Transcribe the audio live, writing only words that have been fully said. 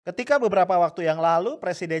Ketika beberapa waktu yang lalu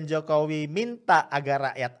Presiden Jokowi minta agar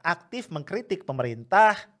rakyat aktif mengkritik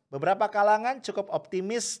pemerintah, beberapa kalangan cukup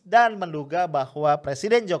optimis dan menduga bahwa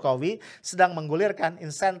Presiden Jokowi sedang menggulirkan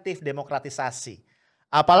insentif demokratisasi.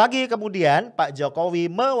 Apalagi kemudian Pak Jokowi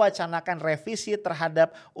mewacanakan revisi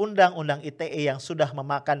terhadap Undang-Undang ITE yang sudah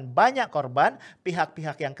memakan banyak korban,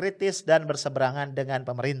 pihak-pihak yang kritis dan berseberangan dengan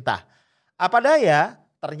pemerintah. Apa daya,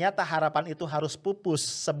 ternyata harapan itu harus pupus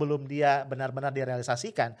sebelum dia benar-benar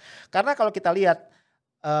direalisasikan. Karena kalau kita lihat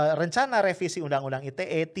rencana revisi Undang-Undang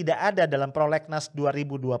ITE tidak ada dalam Prolegnas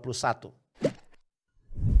 2021.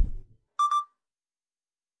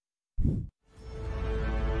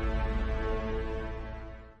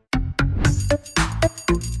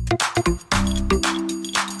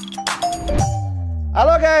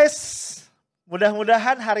 Halo guys,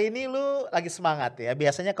 mudah-mudahan hari ini lu lagi semangat ya.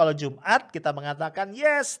 Biasanya kalau Jumat kita mengatakan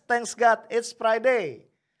yes, thanks God, it's Friday.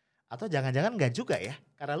 Atau jangan-jangan enggak juga ya,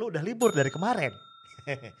 karena lu udah libur dari kemarin.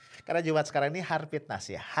 Karena Jumat sekarang ini Hari Fitnas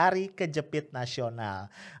ya, Hari Kejepit Nasional.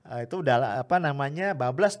 Itu udah apa namanya,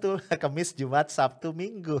 bablas tuh Kamis, Jumat, Sabtu,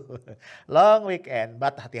 Minggu. Long weekend,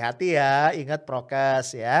 but hati-hati ya, ingat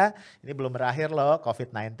prokes ya. Ini belum berakhir loh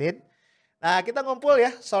COVID-19. Nah, kita ngumpul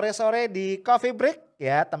ya sore-sore di coffee break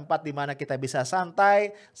ya, tempat di mana kita bisa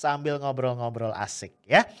santai sambil ngobrol-ngobrol asik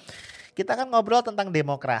ya. Kita kan ngobrol tentang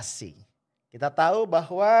demokrasi. Kita tahu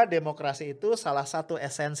bahwa demokrasi itu salah satu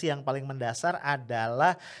esensi yang paling mendasar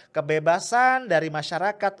adalah kebebasan dari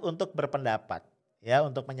masyarakat untuk berpendapat. Ya,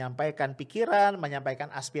 untuk menyampaikan pikiran, menyampaikan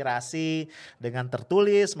aspirasi dengan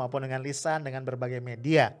tertulis maupun dengan lisan dengan berbagai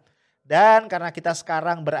media. Dan karena kita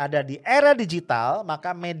sekarang berada di era digital,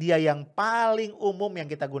 maka media yang paling umum yang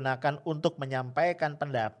kita gunakan untuk menyampaikan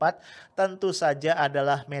pendapat tentu saja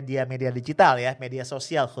adalah media-media digital ya, media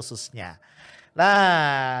sosial khususnya.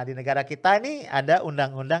 Nah, di negara kita ini ada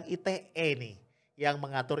Undang-Undang ITE nih yang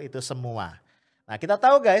mengatur itu semua. Nah, kita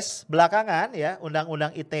tahu guys, belakangan ya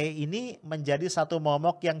Undang-Undang ITE ini menjadi satu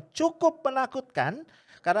momok yang cukup menakutkan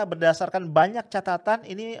karena berdasarkan banyak catatan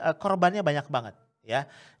ini korbannya banyak banget ya,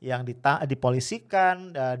 yang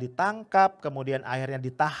dipolisikan, ditangkap, kemudian akhirnya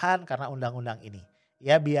ditahan karena undang-undang ini.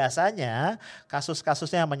 Ya biasanya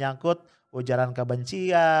kasus-kasusnya menyangkut ujaran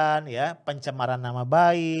kebencian, ya pencemaran nama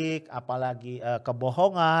baik, apalagi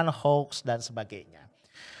kebohongan, hoax dan sebagainya.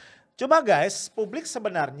 Cuma guys, publik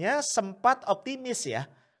sebenarnya sempat optimis ya.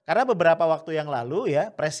 Karena beberapa waktu yang lalu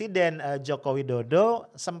ya, Presiden Joko Widodo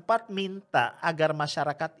sempat minta agar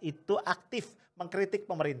masyarakat itu aktif mengkritik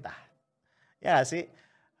pemerintah. Ya nggak sih?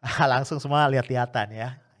 Langsung semua lihat-lihatan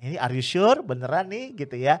ya. Ini are you sure beneran nih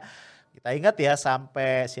gitu ya. Kita ingat ya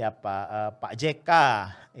sampai siapa Pak JK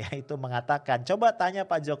ya itu mengatakan coba tanya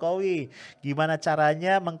Pak Jokowi gimana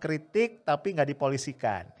caranya mengkritik tapi nggak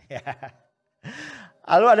dipolisikan. Ya.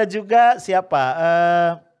 Lalu ada juga siapa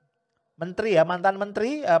menteri ya, mantan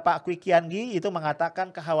menteri Pak Kwi Kian Gi itu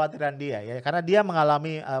mengatakan kekhawatiran dia ya karena dia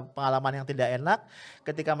mengalami pengalaman yang tidak enak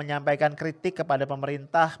ketika menyampaikan kritik kepada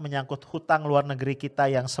pemerintah menyangkut hutang luar negeri kita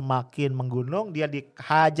yang semakin menggunung, dia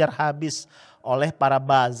dihajar habis oleh para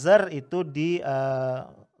buzzer itu di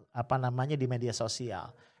apa namanya di media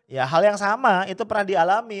sosial. Ya hal yang sama itu pernah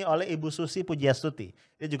dialami oleh Ibu Susi Pujiastuti.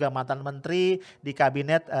 Dia juga mantan menteri di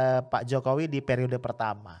kabinet Pak Jokowi di periode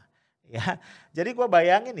pertama. Ya, jadi gue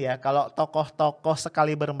bayangin ya kalau tokoh-tokoh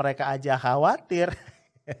sekaliber mereka aja khawatir,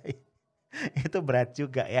 itu berat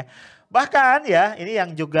juga ya. Bahkan ya ini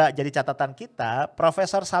yang juga jadi catatan kita,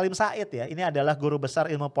 Profesor Salim Said ya, ini adalah guru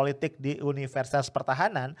besar ilmu politik di Universitas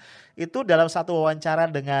Pertahanan. Itu dalam satu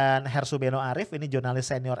wawancara dengan Hersubeno Arif, ini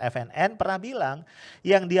jurnalis senior FNN pernah bilang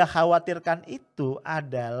yang dia khawatirkan itu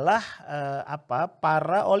adalah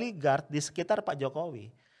para oligark di sekitar Pak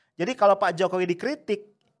Jokowi. Jadi kalau Pak Jokowi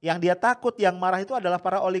dikritik, yang dia takut, yang marah itu adalah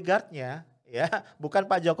para oligarknya, ya, bukan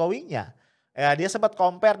Pak Jokowinya. Ya, dia sempat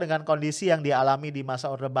compare dengan kondisi yang dialami di masa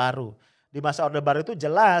Orde Baru. Di masa Orde Baru itu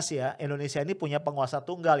jelas ya, Indonesia ini punya penguasa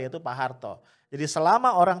tunggal yaitu Pak Harto. Jadi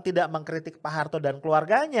selama orang tidak mengkritik Pak Harto dan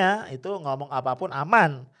keluarganya, itu ngomong apapun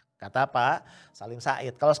aman, kata Pak Salim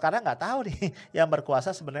Said. Kalau sekarang nggak tahu nih yang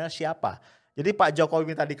berkuasa sebenarnya siapa. Jadi Pak Jokowi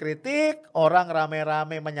minta dikritik, orang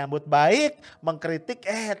rame-rame menyambut baik, mengkritik,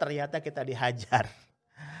 ternyata kita dihajar.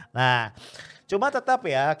 Nah, cuma tetap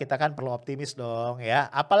ya kita kan perlu optimis dong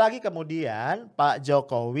ya. Apalagi kemudian Pak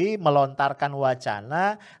Jokowi melontarkan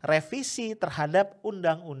wacana revisi terhadap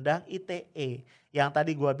Undang-Undang ITE. Yang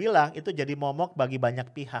tadi gua bilang itu jadi momok bagi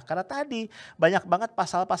banyak pihak. Karena tadi banyak banget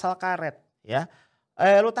pasal-pasal karet ya.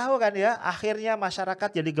 Lu tahu kan ya akhirnya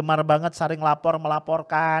masyarakat jadi gemar banget saling lapor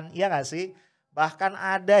melaporkan, ya gak sih? Bahkan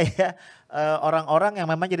ada ya orang-orang yang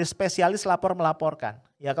memang jadi spesialis lapor melaporkan.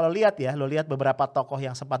 Ya kalau lihat ya, lo lihat beberapa tokoh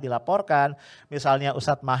yang sempat dilaporkan, misalnya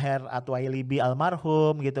Ustadz Maher Atwailibi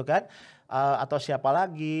almarhum gitu kan, atau siapa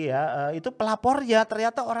lagi ya, itu pelapornya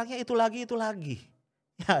ternyata orangnya itu lagi itu lagi.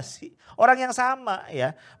 Ya sih, orang yang sama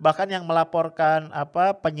ya, bahkan yang melaporkan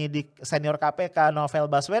penyidik senior KPK Novel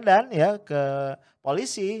Baswedan ya ke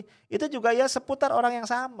polisi, itu juga ya seputar orang yang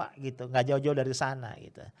sama gitu, nggak jauh-jauh dari sana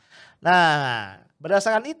gitu. Nah,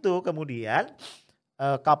 berdasarkan itu kemudian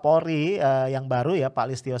Kapolri yang baru ya Pak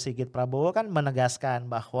Listio Sigit Prabowo kan menegaskan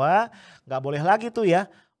bahwa nggak boleh lagi tuh ya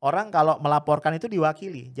orang kalau melaporkan itu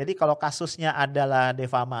diwakili. Jadi kalau kasusnya adalah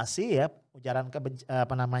defamasi ya, ujaran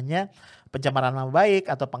pencemaran nama baik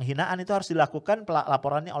atau penghinaan itu harus dilakukan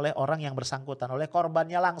laporannya oleh orang yang bersangkutan, oleh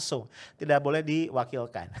korbannya langsung, tidak boleh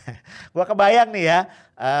diwakilkan. Gua kebayang nih ya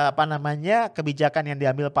kebijakan yang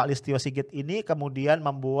diambil Pak Listio Sigit ini kemudian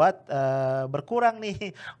membuat berkurang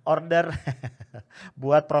nih order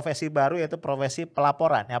buat profesi baru yaitu profesi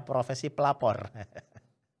pelaporan ya, profesi pelapor.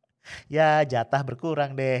 Ya jatah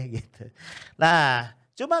berkurang deh gitu. Nah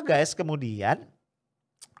cuma guys kemudian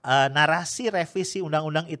narasi revisi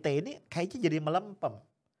Undang-Undang ITE ini kayaknya jadi melempem.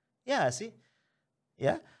 Ya sih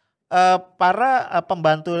ya. Para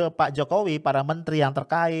pembantu Pak Jokowi, para menteri yang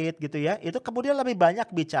terkait gitu ya, itu kemudian lebih banyak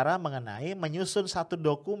bicara mengenai menyusun satu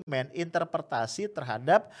dokumen interpretasi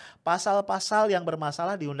terhadap pasal-pasal yang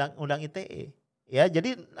bermasalah di Undang-Undang ITE. Ya,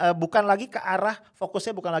 jadi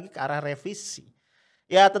fokusnya bukan lagi ke arah revisi.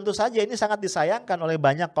 Ya tentu saja ini sangat disayangkan oleh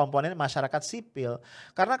banyak komponen masyarakat sipil.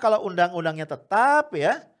 Karena kalau undang-undangnya tetap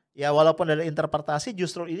ya walaupun ada interpretasi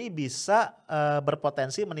justru ini bisa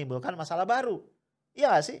berpotensi menimbulkan masalah baru.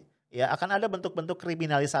 Iya gak sih? Ya akan ada bentuk-bentuk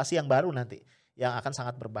kriminalisasi yang baru nanti yang akan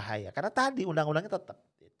sangat berbahaya. Karena tadi undang-undangnya tetap.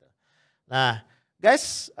 Gitu. Nah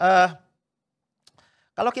guys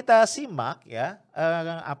kalau kita simak ya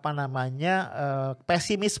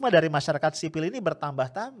pesimisme dari masyarakat sipil ini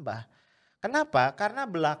bertambah-tambah. Kenapa? Karena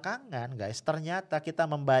belakangan guys ternyata kita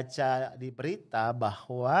membaca di berita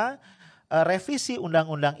bahwa revisi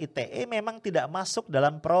Undang-Undang ITE memang tidak masuk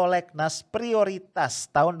dalam prolegnas prioritas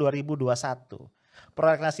tahun 2021.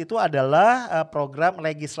 Prolegnas itu adalah program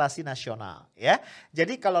legislasi nasional ya.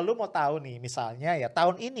 Jadi kalau lu mau tahu nih misalnya ya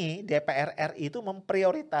tahun ini DPR RI itu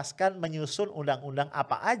memprioritaskan menyusun undang-undang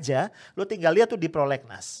apa aja, lu tinggal lihat tuh di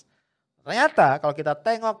prolegnas. Ternyata kalau kita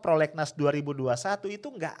tengok prolegnas 2021 itu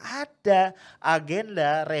nggak ada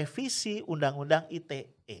agenda revisi Undang-Undang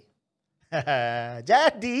ITE.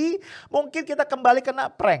 Jadi mungkin kita kembali kena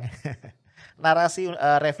prank. Narasi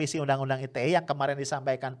revisi Undang-Undang ITE yang kemarin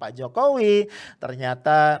disampaikan Pak Jokowi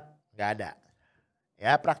ternyata nggak ada.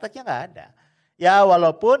 Ya prakteknya nggak ada. Ya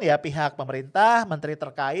walaupun ya pihak pemerintah, menteri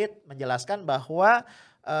terkait menjelaskan bahwa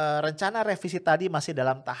rencana revisi tadi masih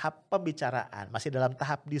dalam tahap pembicaraan, masih dalam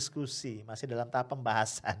tahap diskusi, masih dalam tahap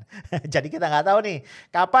pembahasan. Jadi kita nggak tahu nih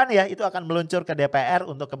kapan ya itu akan meluncur ke DPR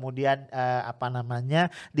untuk kemudian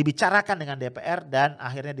dibicarakan dengan DPR dan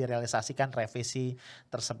akhirnya direalisasikan revisi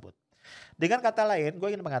tersebut. Dengan kata lain, gue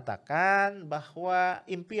ingin mengatakan bahwa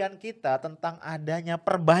impian kita tentang adanya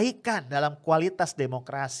perbaikan dalam kualitas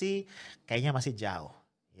demokrasi kayaknya masih jauh,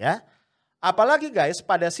 ya. Apalagi guys,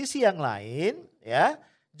 pada sisi yang lain, ya,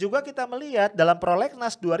 juga kita melihat dalam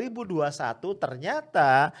prolegnas 2021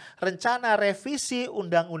 ternyata rencana revisi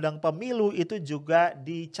Undang-Undang Pemilu itu juga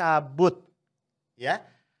dicabut, ya.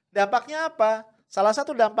 Dampaknya apa? Salah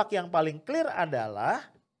satu dampak yang paling clear adalah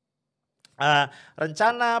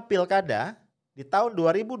rencana pilkada di tahun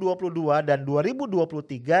 2022 dan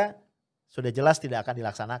 2023 sudah jelas tidak akan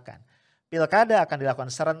dilaksanakan. Pilkada akan dilakukan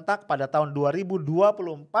serentak pada tahun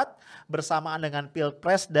 2024 bersamaan dengan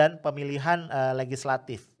Pilpres dan pemilihan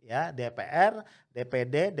legislatif ya, DPR,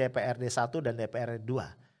 DPD, DPRD 1 dan DPRD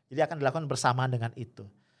 2. Jadi akan dilakukan bersamaan dengan itu.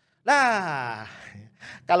 Nah,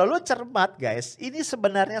 kalau lu cermat guys, ini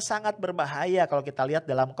sebenarnya sangat berbahaya kalau kita lihat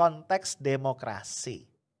dalam konteks demokrasi,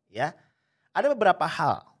 ya. Ada beberapa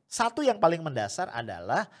hal. Satu yang paling mendasar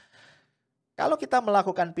adalah kalau kita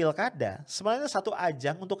melakukan pilkada, sebenarnya satu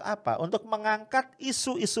ajang untuk apa? Untuk mengangkat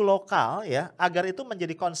isu-isu lokal ya, agar itu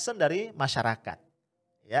menjadi concern dari masyarakat.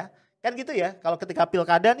 Ya, kan gitu ya. Kalau ketika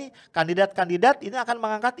pilkada nih, kandidat-kandidat ini akan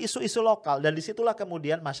mengangkat isu-isu lokal dan disitulah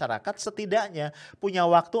kemudian masyarakat setidaknya punya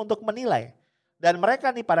waktu untuk menilai. Dan mereka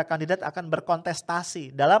nih para kandidat akan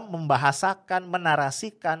berkontestasi dalam membahasakan,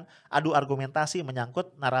 menarasikan, adu argumentasi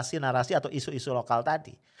menyangkut narasi-narasi atau isu-isu lokal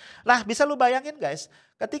tadi. Nah bisa lu bayangin guys,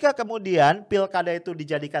 ketika kemudian pilkada itu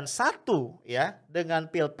dijadikan satu ya dengan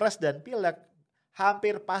pilpres dan pileg,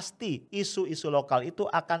 hampir pasti isu-isu lokal itu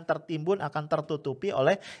akan tertimbun, akan tertutupi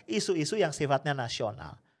oleh isu-isu yang sifatnya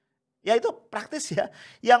nasional. Ya itu praktis ya.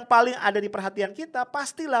 Yang paling ada di perhatian kita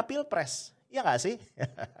pastilah pilpres. Ya nggak sih?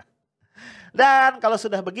 Dan kalau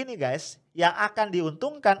sudah begini guys, yang akan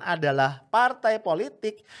diuntungkan adalah partai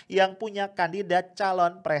politik yang punya kandidat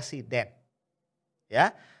calon presiden.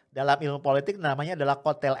 Ya, dalam ilmu politik namanya adalah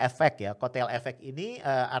kotel efek ya. Kotel efek ini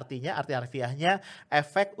artinya arti harfiahnya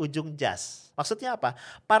efek ujung jas. Maksudnya apa?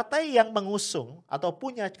 Partai yang mengusung atau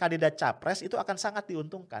punya kandidat capres itu akan sangat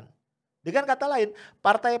diuntungkan. Dengan kata lain,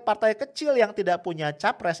 partai-partai kecil yang tidak punya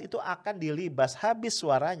capres itu akan dilibas habis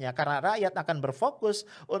suaranya karena rakyat akan berfokus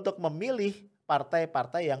untuk memilih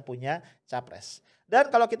partai-partai yang punya capres. Dan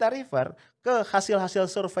kalau kita refer ke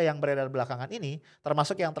hasil-hasil survei yang beredar belakangan ini,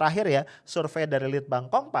 termasuk yang terakhir ya, survei dari Litbang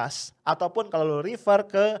Kompas, ataupun kalau lu refer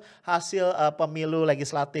ke hasil pemilu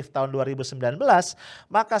legislatif tahun 2019,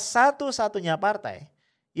 maka satu-satunya partai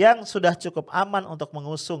yang sudah cukup aman untuk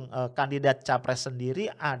mengusung kandidat capres sendiri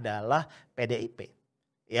adalah PDIP.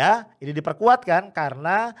 Ya, ini diperkuatkan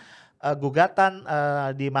karena gugatan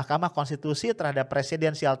di Mahkamah Konstitusi terhadap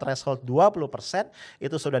presidensial threshold 20%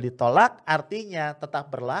 itu sudah ditolak, artinya tetap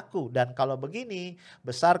berlaku. Dan kalau begini,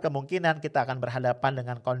 besar kemungkinan kita akan berhadapan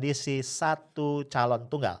dengan kondisi satu calon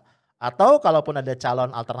tunggal. Atau kalaupun ada calon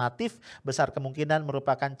alternatif, besar kemungkinan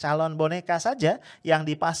merupakan calon boneka saja yang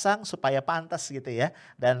dipasang supaya pantas gitu ya.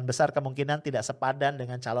 Dan besar kemungkinan tidak sepadan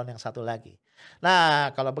dengan calon yang satu lagi. Nah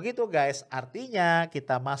kalau begitu guys, artinya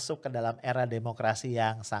kita masuk ke dalam era demokrasi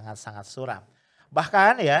yang sangat-sangat suram.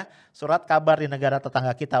 Bahkan ya, surat kabar di negara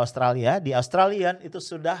tetangga kita Australia, di Australian itu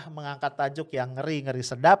sudah mengangkat tajuk yang ngeri-ngeri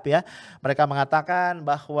sedap ya. Mereka mengatakan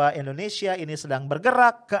bahwa Indonesia ini sedang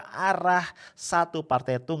bergerak ke arah satu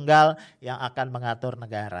partai tunggal yang akan mengatur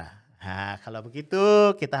negara. Nah kalau begitu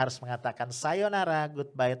kita harus mengatakan sayonara,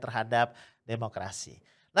 goodbye terhadap demokrasi.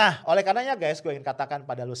 Nah oleh karenanya guys, gue ingin katakan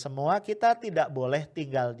pada lu semua, kita tidak boleh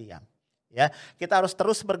tinggal diam. Ya, kita harus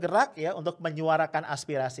terus bergerak ya untuk menyuarakan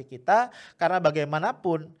aspirasi kita karena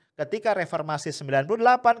bagaimanapun ketika reformasi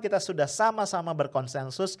 98 kita sudah sama-sama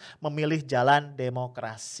berkonsensus memilih jalan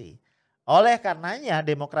demokrasi. Oleh karenanya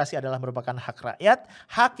demokrasi adalah merupakan hak rakyat,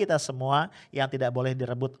 hak kita semua yang tidak boleh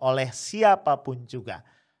direbut oleh siapapun juga.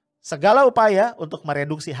 Segala upaya untuk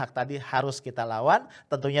mereduksi hak tadi harus kita lawan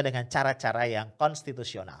tentunya dengan cara-cara yang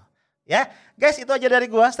konstitusional. Ya, guys itu aja dari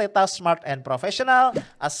gua. Stay tough, smart and professional.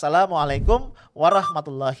 Assalamualaikum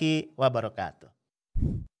warahmatullahi wabarakatuh.